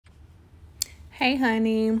Hey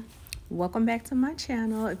honey, welcome back to my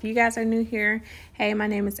channel. If you guys are new here, hey, my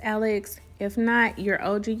name is Alex. If not, you're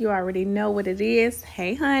OG, you already know what it is.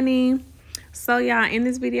 Hey honey. So y'all, in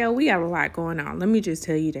this video we got a lot going on. Let me just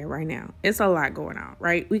tell you that right now. It's a lot going on,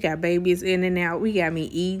 right? We got babies in and out, we got me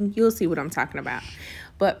eating. You'll see what I'm talking about.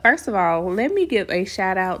 But first of all, let me give a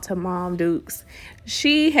shout out to Mom Dukes.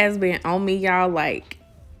 She has been on me, y'all, like,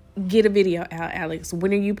 get a video out, Alex.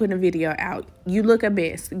 When are you putting a video out? You look a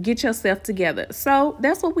mess. Get yourself together. So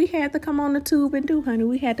that's what we had to come on the tube and do, honey.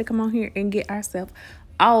 We had to come on here and get ourselves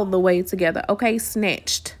all the way together. Okay,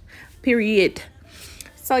 snatched. Period.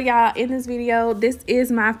 So y'all, in this video, this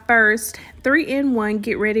is my first 3-in-1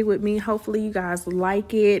 get ready with me. Hopefully you guys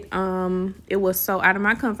like it. It was so out of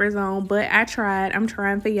my comfort zone, but I tried. I'm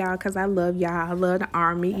trying for y'all because I love y'all. I love the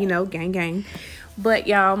army, you know, gang gang. But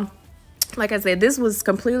y'all, like I said, this was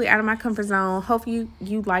completely out of my comfort zone. Hope you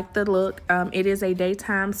like the look. It is a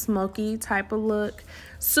daytime smoky type of look.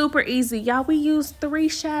 Super easy. Y'all, we used 3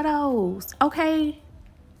 shadows. Okay?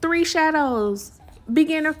 3 shadows.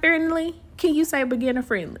 Beginner friendly. Can you say beginner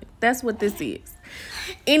friendly? That's what this is.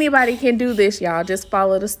 Anybody can do this, y'all. Just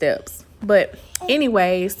follow the steps. But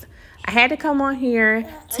anyways, I had to come on here,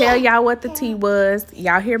 tell y'all what the tea was.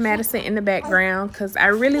 Y'all hear Madison in the background because I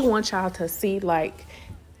really want y'all to see, like,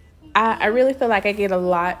 I really feel like I get a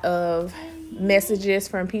lot of messages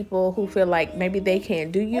from people who feel like maybe they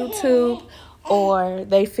can't do YouTube, or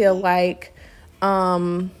they feel like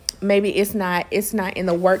maybe it's not in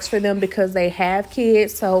the works for them because they have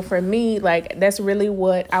kids. So for me, like, that's really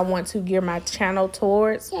what I want to gear my channel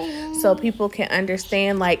towards, so people can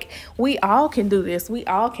understand, like, we all can do this. We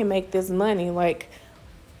all can make this money. Like,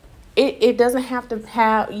 it doesn't have to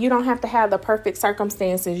have, you don't have to have the perfect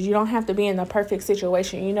circumstances. You don't have to be in the perfect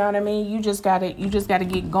situation. You know what I mean? You just gotta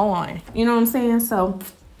get going. You know what I'm saying? So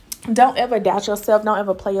don't ever doubt yourself. Don't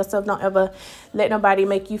ever play yourself. Don't ever let nobody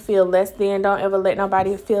make you feel less than. Don't ever let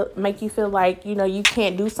nobody make you feel like, you know, you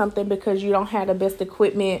can't do something because you don't have the best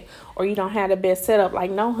equipment or you don't have the best setup. Like,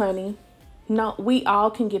 no, honey. No, we all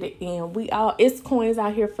can get it in. It's coins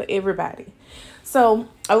out here for everybody. So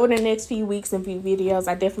over the next few weeks and few videos,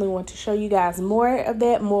 I definitely want to show you guys more of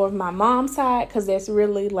that, more of my mom's side, because that's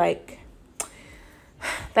really, like,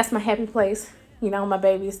 that's my happy place. You know, my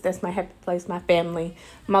babies, that's my happy place, my family,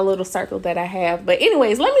 my little circle that I have. But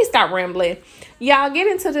anyways, let me stop rambling. Y'all, get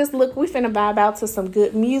into this look. We finna vibe out to some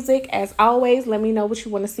good music. As always, let me know what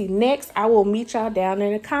you want to see next. I will meet y'all down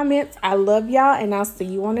in the comments. I love y'all, and I'll see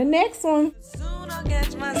you on the next one. Soon I'll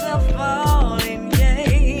catch myself falling,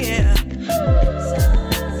 yeah.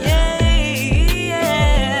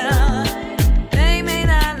 They may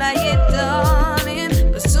not like it,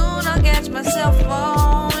 darling, but soon I'll catch myself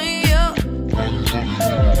falling.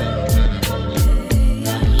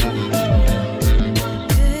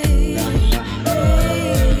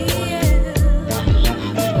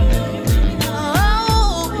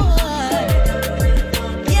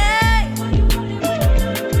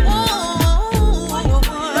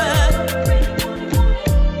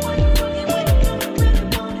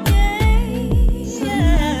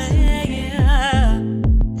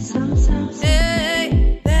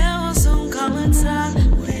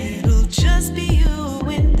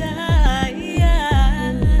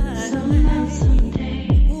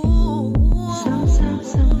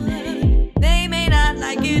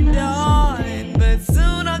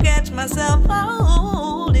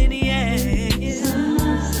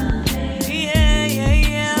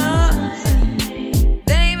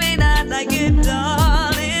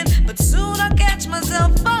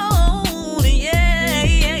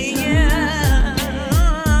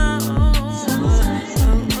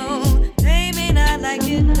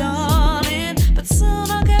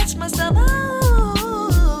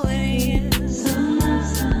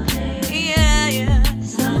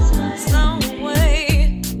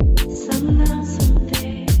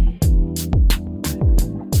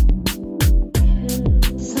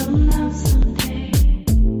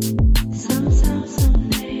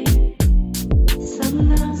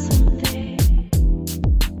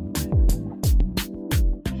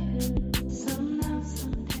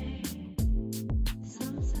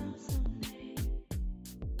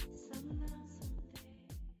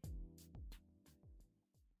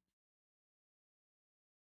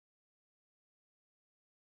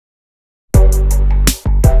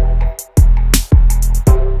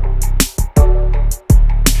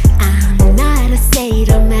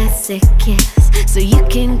 So you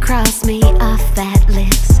can cross me off that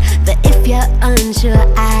list. But if you're unsure,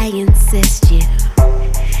 I insist you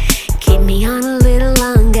keep me on a little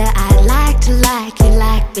longer. I'd like to like you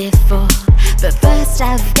like before, but first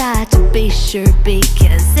I've got to be sure,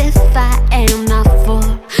 because if I am not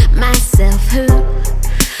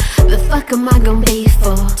fuck am I gonna be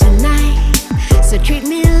for tonight? So treat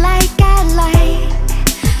me like I like.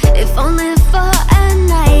 If only for a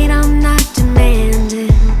night, I'm not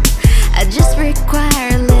demanding. I just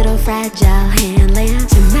require a little fragile handling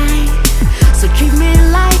tonight. So treat me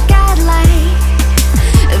like I like.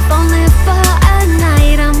 If only for a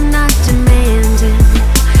night, I'm not demanding.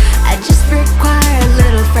 I just require a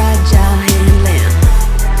little fragile handling.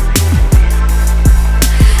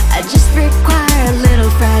 I just require a little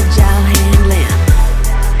fragile handling.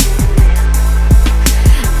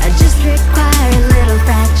 I just require a little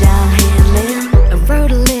fragile handling. I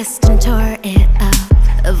wrote a list and tore it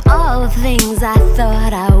up of all the things I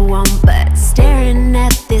thought I want, but staring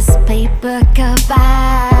at this paper cup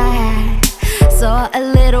I saw a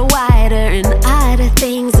little wider, and odder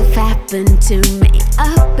things have happened to me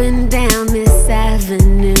up and down this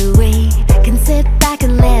avenue. We can sit back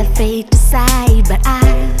and let fate decide, but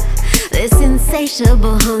I've this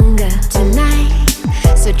insatiable hunger tonight.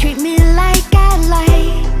 So treat me like I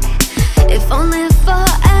like. If only for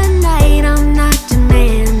a night, I'm not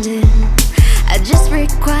demanding. I just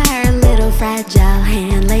require a little fragile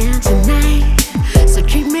handling tonight. So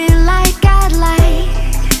treat me like I like.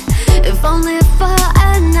 If only for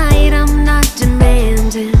a night, I'm not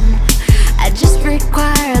demanding. I just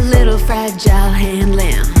require a little fragile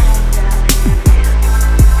handling.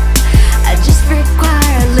 I just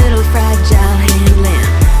require a little fragile handling.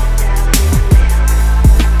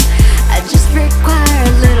 I just require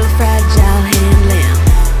a little fragile handling.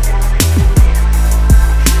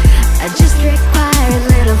 I just require a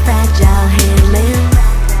little fragile handling.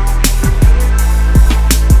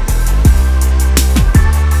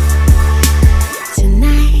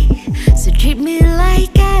 Tonight, so treat me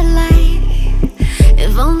like I like.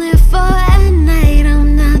 If only for a night,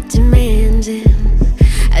 I'm not demanding.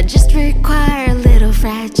 I just require a little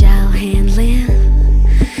fragile handling.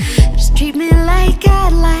 Just treat me like I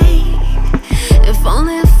like. If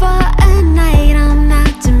only for a night, I'm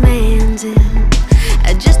not demanding.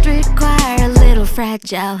 I just require a little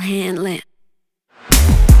fragile handling.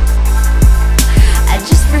 I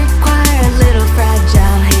just require a little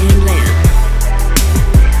fragile handling.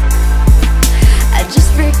 I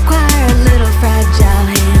just require a little fragile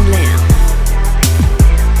handling.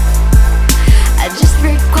 I just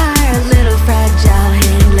require a little fragile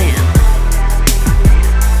handling.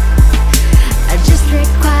 I just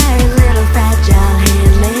require a little fragile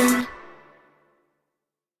handling.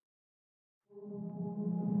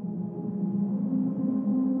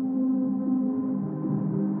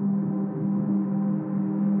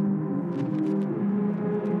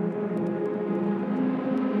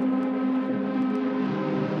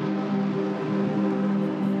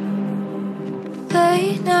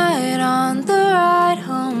 Late night on the ride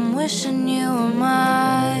home, wishing you were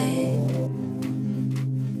mine.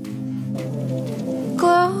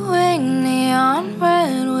 Glowing neon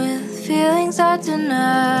red with feelings I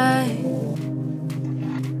deny.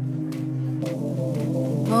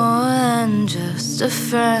 More than just a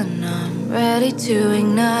friend, I'm ready to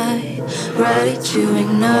ignite, ready to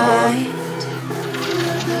ignite.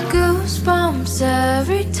 Goosebumps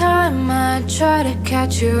every time I try to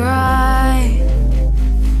catch your eye.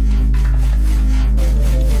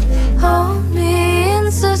 Hold me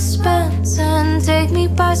in suspense and take me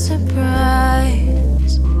by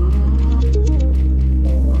surprise.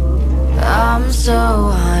 I'm so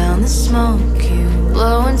high on the smoke, you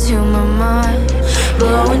blow into my mind,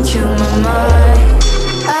 blow into my mind.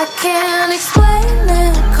 I can't explain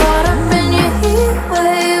it, caught up in your heat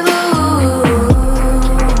wave. Ooh.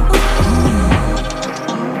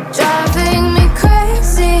 Driving me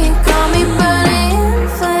crazy, got me burning in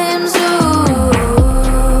flames. Ooh.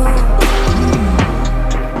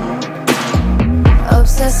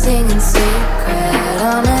 Obsessing in secret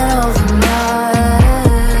on an overnight.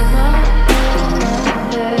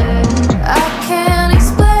 I can't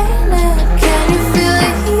explain it, can you feel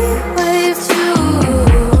the heat wave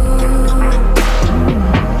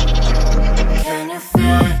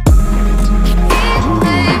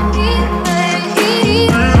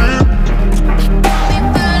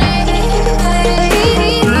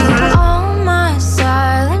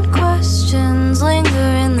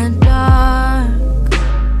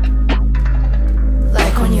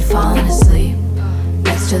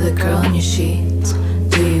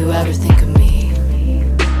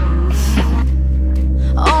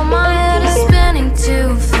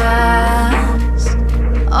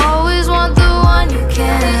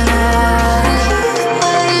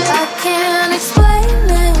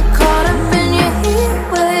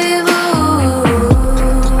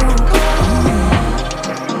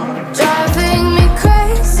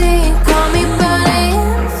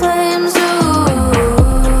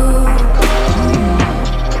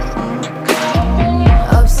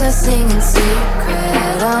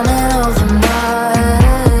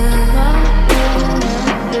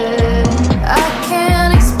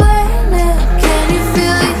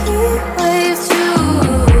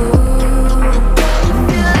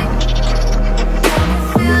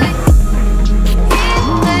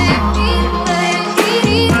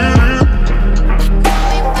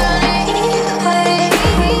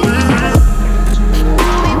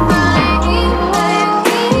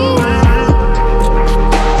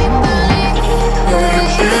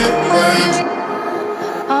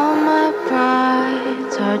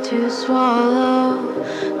hard to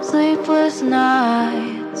swallow. Sleepless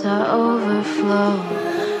nights I overflow.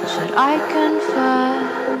 Should I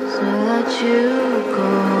confess or let you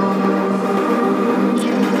go?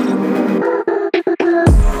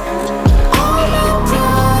 All my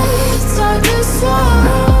pride's hard to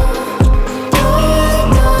swallow.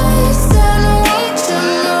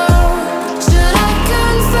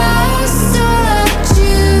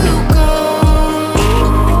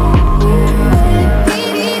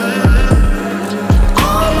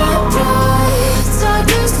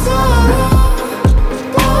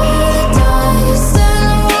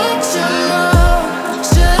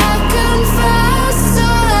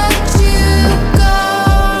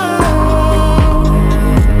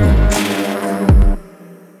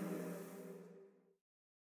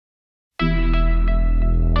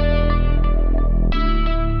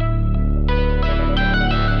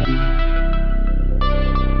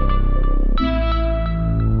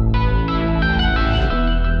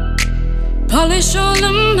 Polish all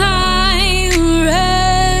of my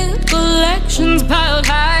recollections piled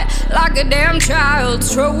high like a damn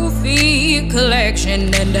child's trophy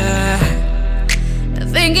collection. And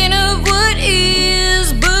thinking of what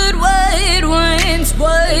is, but what once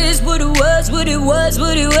was, what it was, what it was,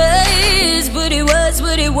 what it was, what it was,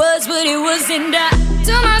 what it was, what it was. And I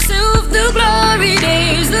tell myself the glory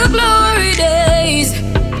days, the glory days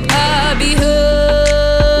I'll be heard.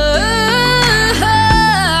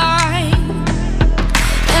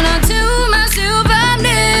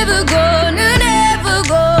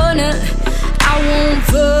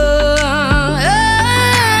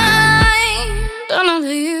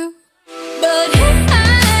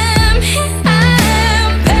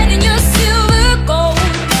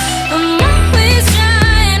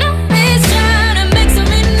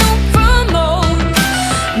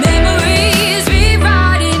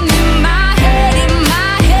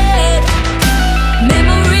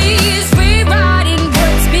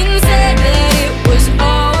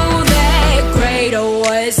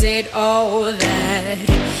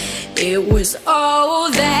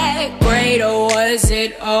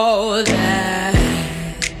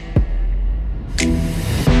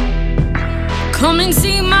 Come and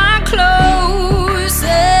see my closest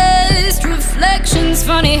reflections.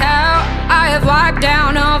 Funny how I have wiped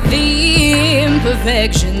down all the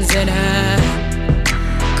imperfections, and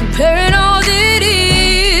comparing all that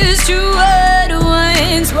is to what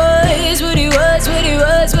once was, what he was, what he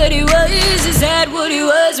was, what he was. Is that what he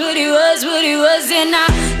was, what he was, what he was? And I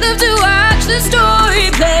love to watch the story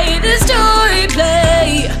play, the story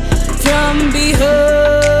play from behind.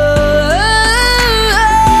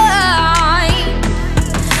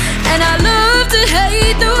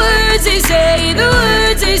 Hate the words they say, the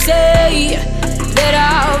words they say, that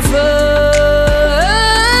I'll find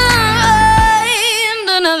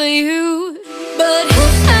another you. But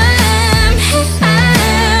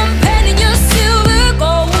I'm painting your silver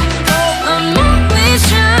gold. I'm always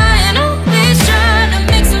trying to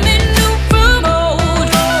make something new from old.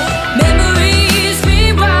 Memories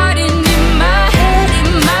rewriting in my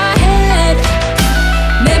head,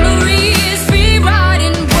 memories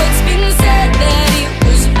rewriting what's been said.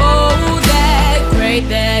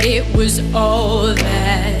 That it was all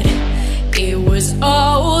that, it was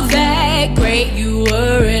all that great. You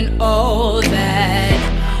weren't all that.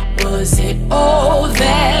 Was it all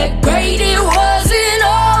that great? It wasn't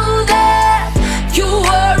all that. You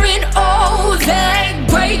weren't all that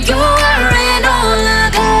great. You weren't all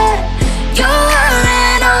of that. You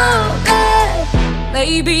weren't all that.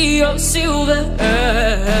 Maybe you're silver,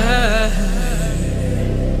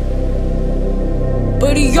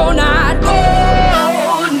 but you're not gold.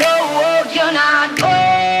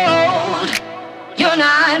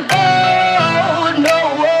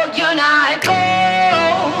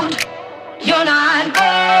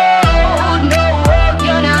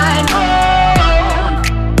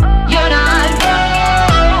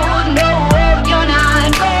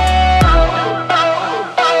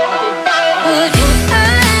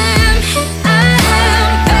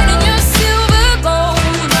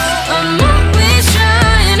 Always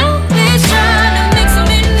trying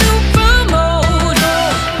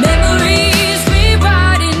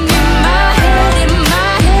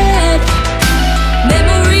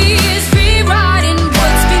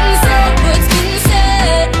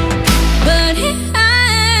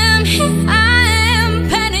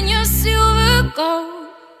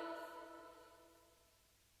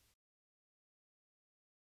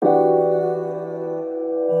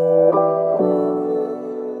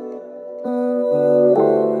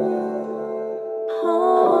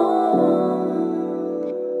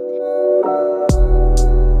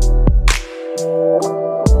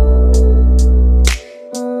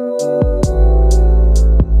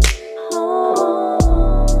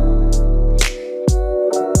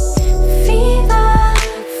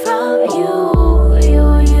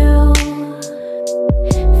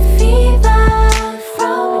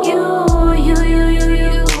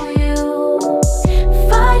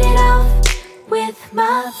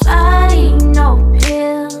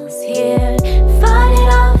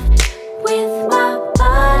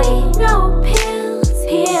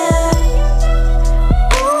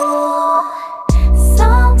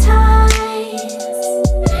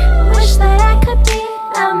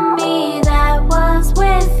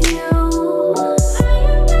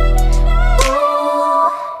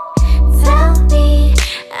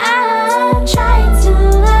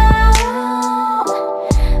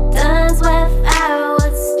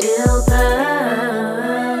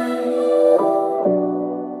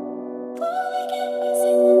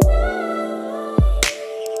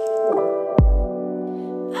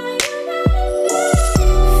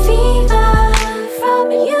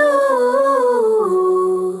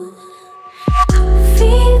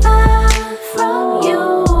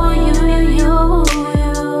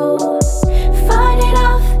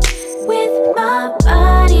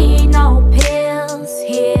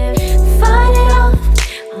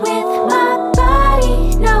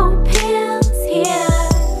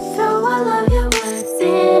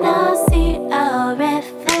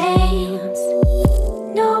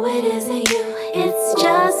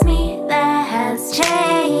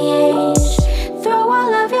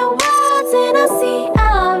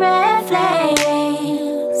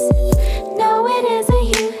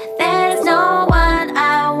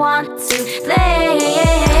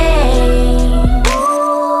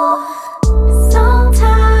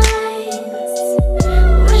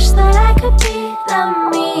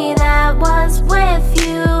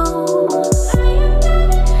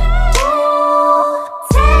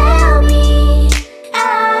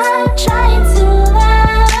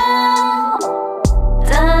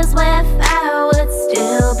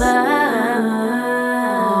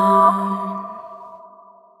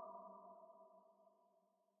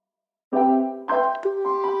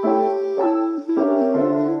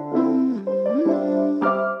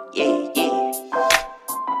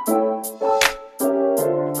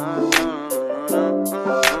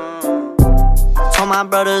my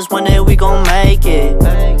brothers one day we gon' make it.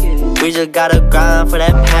 We just gotta grind for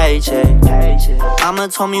that paycheck. Mama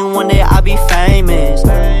told me one day I'll be famous.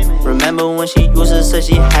 Remember when she used to say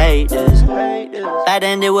she hate this. Back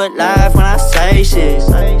then they would laugh when I say shit.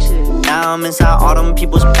 Now I'm inside all them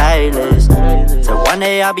people's playlists. So one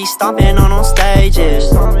day I'll be stomping on those stages.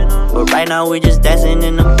 But right now we just dancing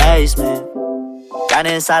in the basement. Got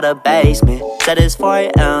inside the basement. Said it's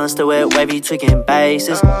 4 AM, still with wavy tweaking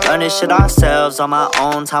bases. Learn this shit ourselves on my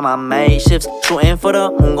own time, I made shifts. Shooting for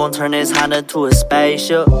the moon, gon' turn this Honda to a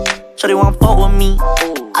spaceship. Shorty won't fuck with me,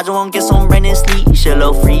 I just wanna get some rain and sleep. Shit a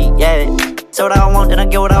little free, yeah. Say what I want, then I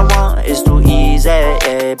get what I want. It's too easy,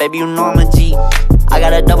 yeah. Baby, you know I'm a G. I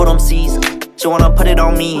gotta double them C's. She wanna put it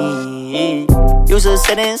on me. Used to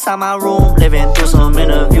sit inside my room, living through some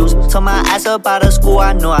interviews. Took my ass up out of school,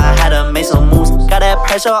 I knew I had to make some moves. Got that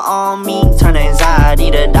pressure on me, turn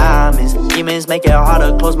anxiety to diamonds. Demons make it hard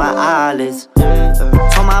to close my eyelids.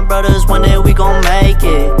 Told my brothers one day we gon' make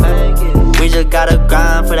it. We just gotta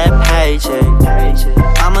grind for that paycheck.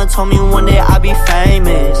 Mama told me one day I'll be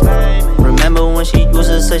famous. Remember when she used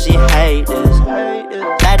to say she hate this.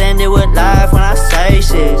 Back then they would laugh when I say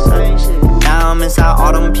shit. Now I'm inside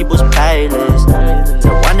all them people's playlists. So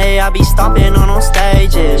one day I'll be stomping on those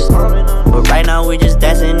stages. But right now we just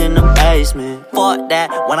dancing in the basement. Fuck that,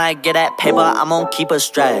 when I get that paper I'm gon' keep a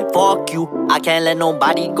strap. Fuck you, I can't let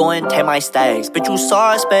nobody go and take my stacks. Bitch you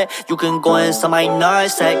suspect, you can go and some my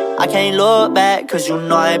nutsack. I can't look back, cause you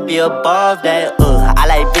know I be above that. I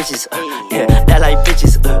like bitches, yeah, that like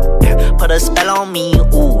bitches, yeah. Put a spell on me,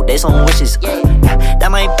 ooh, they some wishes, that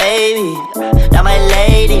my baby, that my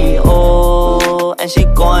lady, oh. And she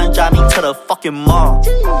go and drive me to the fucking mall.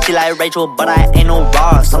 She like Rachel, but I ain't no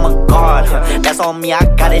Ross, I'm a god, that's on me, I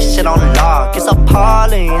got this shit on lock. It's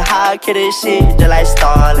appalling, how I kill this shit just like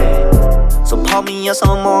Starling. So pull me up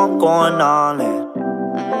some more, I'm going all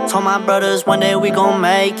in. Told my brothers one day we gon'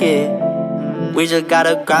 make it. We just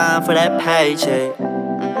gotta grind for that paycheck.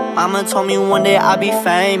 Mama told me one day I'll be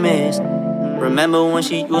famous. Remember when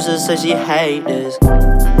she used to say she hate this.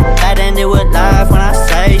 Back then they would laugh when I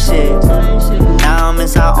say shit. Now I'm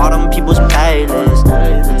inside all them people's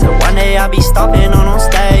playlists. So one day I'll be stomping on those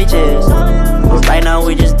stages. But right now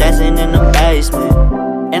we just dancing in the basement.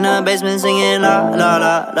 In the basement singing la la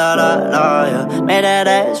la la la la, yeah. Made that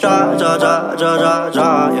ass draw, draw, draw, draw, draw,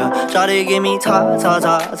 draw, yeah. Shawty give me talk, talk,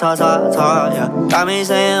 talk, talk, talk, talk, yeah. Got me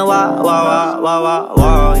saying wah, wah, wah, wah, wah,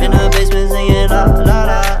 wah, yeah. In the basement singing la la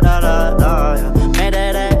la la la la, yeah. Made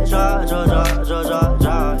that ass draw, draw, draw, draw, draw,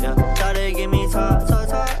 draw, yeah. Shawty give me talk, talk,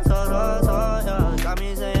 talk, talk, talk, talk, yeah. Got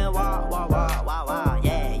me saying wah, wah, wah, wah, wah,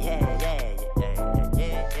 yeah, yeah, yeah, yeah, yeah,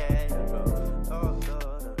 yeah, yeah.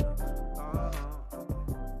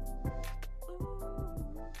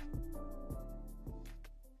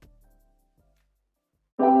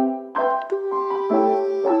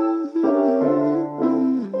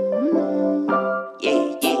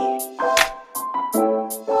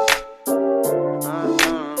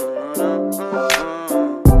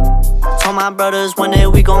 My brothers one day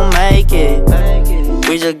we gon' make it.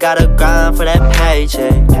 We just gotta grind for that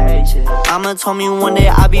paycheck. Mama told me one day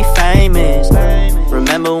I'll be famous.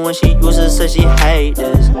 Remember when she used to say she hate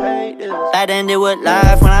this. Back then they would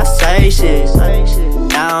laugh when I say shit.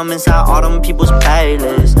 Now I'm inside all them people's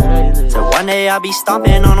playlists. So one day I'll be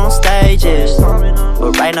stomping on those stages.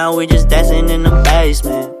 But right now we just dancing in the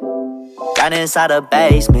basement. Got inside the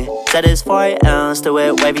basement. Said it's 4 AM, still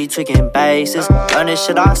with wavy tweaking bases. Learn this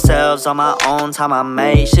shit ourselves on my own time, I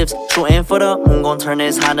made shifts. Shooting for the moon, gon' turn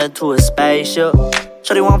this Honda to a spaceship.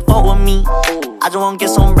 Shorty won't fuck with me, I just wanna get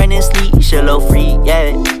some rain and sleep. Shit a little free,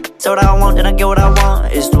 yeah. Say what I want, then I get what I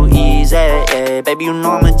want. It's too easy, yeah. Baby, you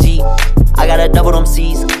know I'm a G. I gotta double them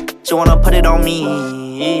C's. She wanna put it on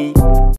me.